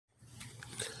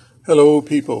Hello,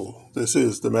 people. This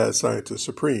is the Mad Scientist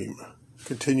Supreme,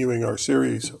 continuing our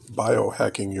series,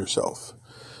 BioHacking Yourself.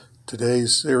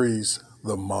 Today's series,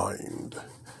 The Mind.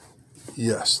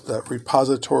 Yes, that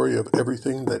repository of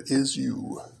everything that is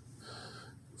you.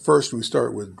 First, we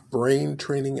start with brain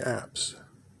training apps.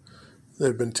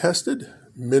 They've been tested,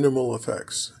 minimal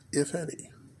effects, if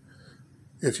any.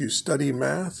 If you study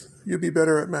math, you'll be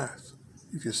better at math.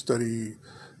 If you study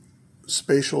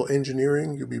spatial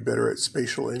engineering, you'll be better at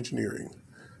spatial engineering.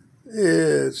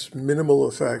 It's minimal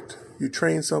effect. You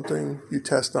train something, you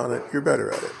test on it, you're better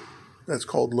at it. That's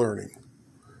called learning,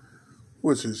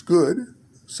 which is good.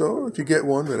 So if you get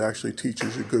one that actually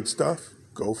teaches you good stuff,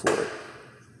 go for it.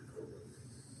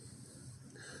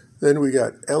 Then we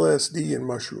got LSD and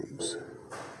mushrooms.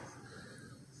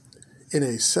 In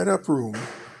a set-up room,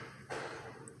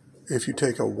 if you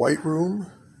take a white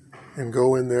room and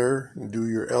go in there and do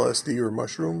your LSD or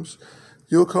mushrooms,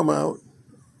 you'll come out,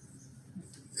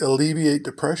 alleviate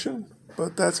depression,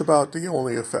 but that's about the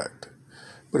only effect.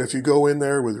 But if you go in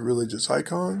there with religious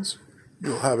icons,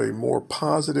 you'll have a more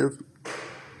positive,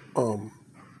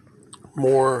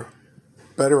 more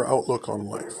better outlook on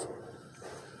life.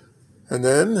 And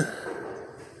then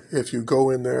if you go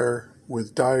in there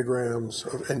with diagrams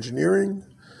of engineering,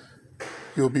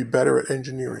 you'll be better at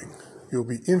engineering. You'll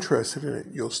be interested in it.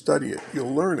 You'll study it.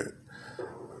 You'll learn it.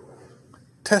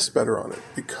 Test better on it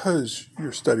because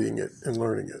you're studying it and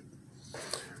learning it.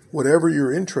 Whatever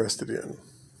you're interested in,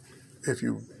 if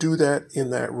you do that in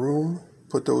that room,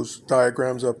 put those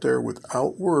diagrams up there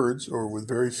without words or with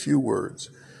very few words,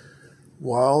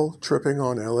 while tripping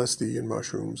on LSD and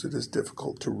mushrooms, it is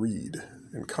difficult to read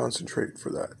and concentrate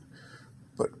for that.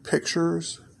 But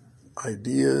pictures,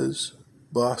 ideas,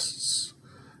 busts,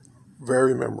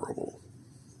 very memorable.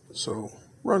 So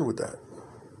run with that.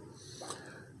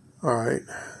 All right.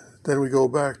 Then we go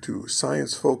back to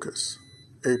Science Focus,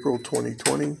 April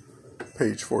 2020,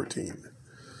 page 14.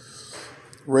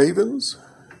 Ravens,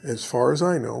 as far as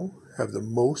I know, have the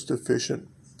most efficient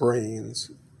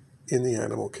brains in the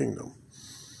animal kingdom.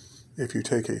 If you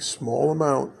take a small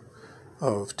amount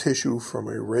of tissue from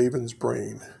a raven's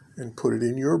brain and put it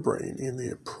in your brain in the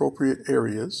appropriate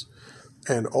areas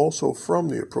and also from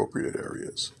the appropriate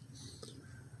areas,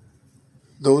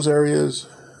 those areas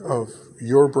of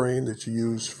your brain that you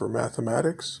use for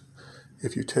mathematics,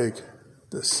 if you take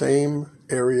the same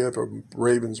area of a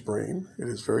raven's brain, it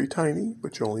is very tiny,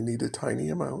 but you only need a tiny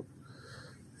amount,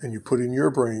 and you put in your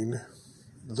brain,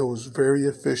 those very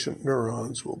efficient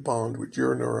neurons will bond with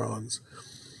your neurons,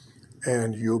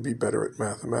 and you'll be better at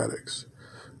mathematics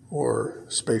or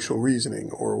spatial reasoning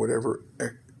or whatever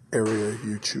area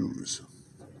you choose.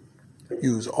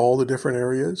 Use all the different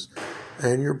areas,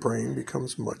 and your brain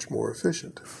becomes much more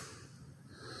efficient.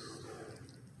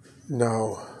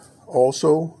 Now,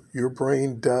 also, your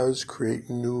brain does create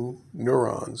new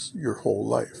neurons your whole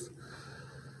life.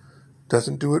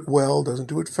 Doesn't do it well, doesn't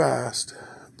do it fast,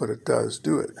 but it does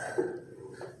do it.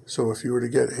 So if you were to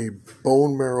get a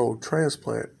bone marrow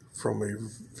transplant from a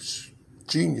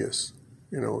genius,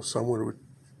 someone with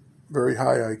very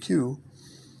high IQ,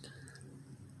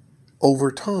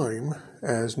 over time,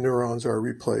 as neurons are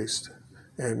replaced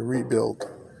and rebuilt,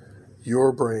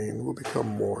 your brain will become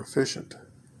more efficient.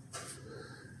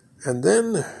 And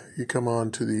then you come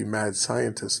on to the mad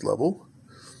scientist level,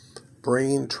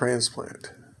 brain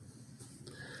transplant.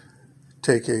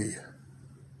 Take a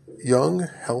young,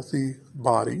 healthy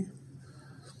body,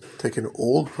 take an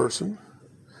old person,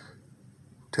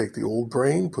 take the old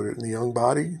brain, put it in the young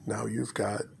body, now you've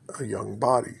got a young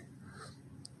body.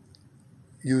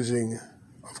 Using,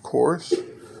 of course,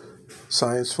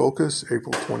 Science Focus,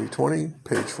 April 2020,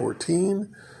 page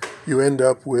 14, you end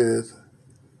up with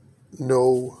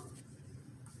no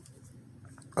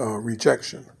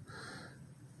rejection.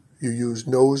 You use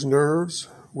nose nerves,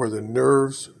 where the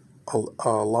nerves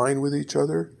align with each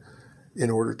other in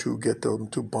order to get them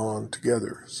to bond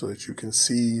together so that you can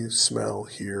see, smell,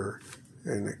 hear,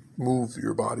 and move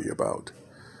your body about.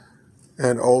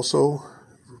 And also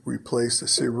replace the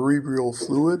cerebral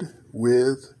fluid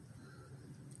with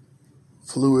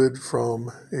fluid from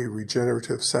a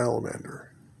regenerative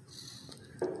salamander.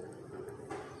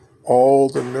 All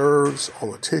the nerves,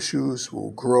 all the tissues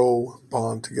will grow,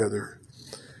 bond together,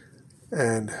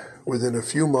 and within a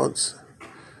few months,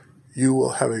 you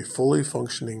will have a fully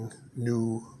functioning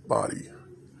new body.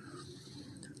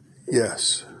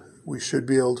 Yes, we should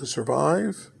be able to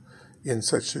survive in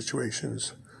such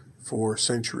situations for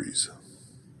centuries.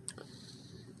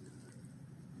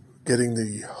 Getting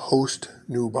the host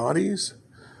new bodies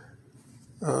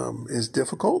is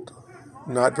difficult.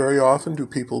 Not very often do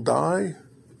people die.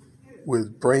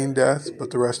 with brain death,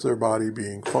 but the rest of their body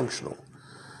being functional.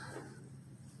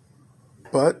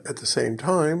 But at the same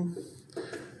time,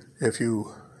 if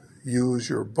you use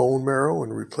your bone marrow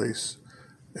and replace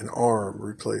an arm,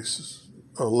 replace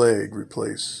a leg,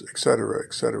 replace,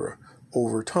 etc.,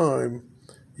 over time,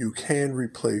 you can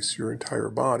replace your entire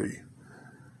body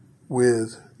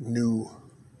with new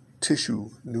tissue,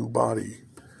 new body.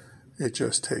 It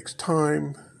just takes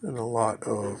time and a lot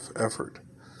of effort.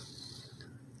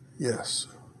 Yes,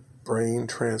 brain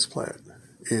transplant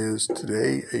is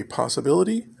today a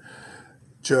possibility,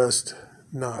 just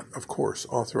not, of course,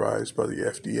 authorized by the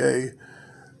FDA.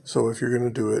 So if you're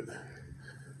going to do it,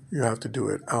 you have to do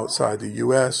it outside the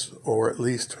U.S. or at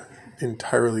least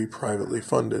entirely privately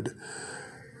funded.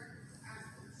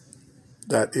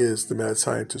 That is the Mad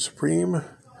Scientist Supreme.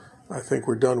 I think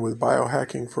we're done with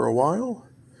biohacking for a while.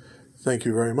 Thank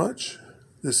you very much.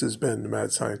 This has been the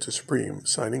Mad Scientist Supreme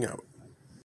signing out.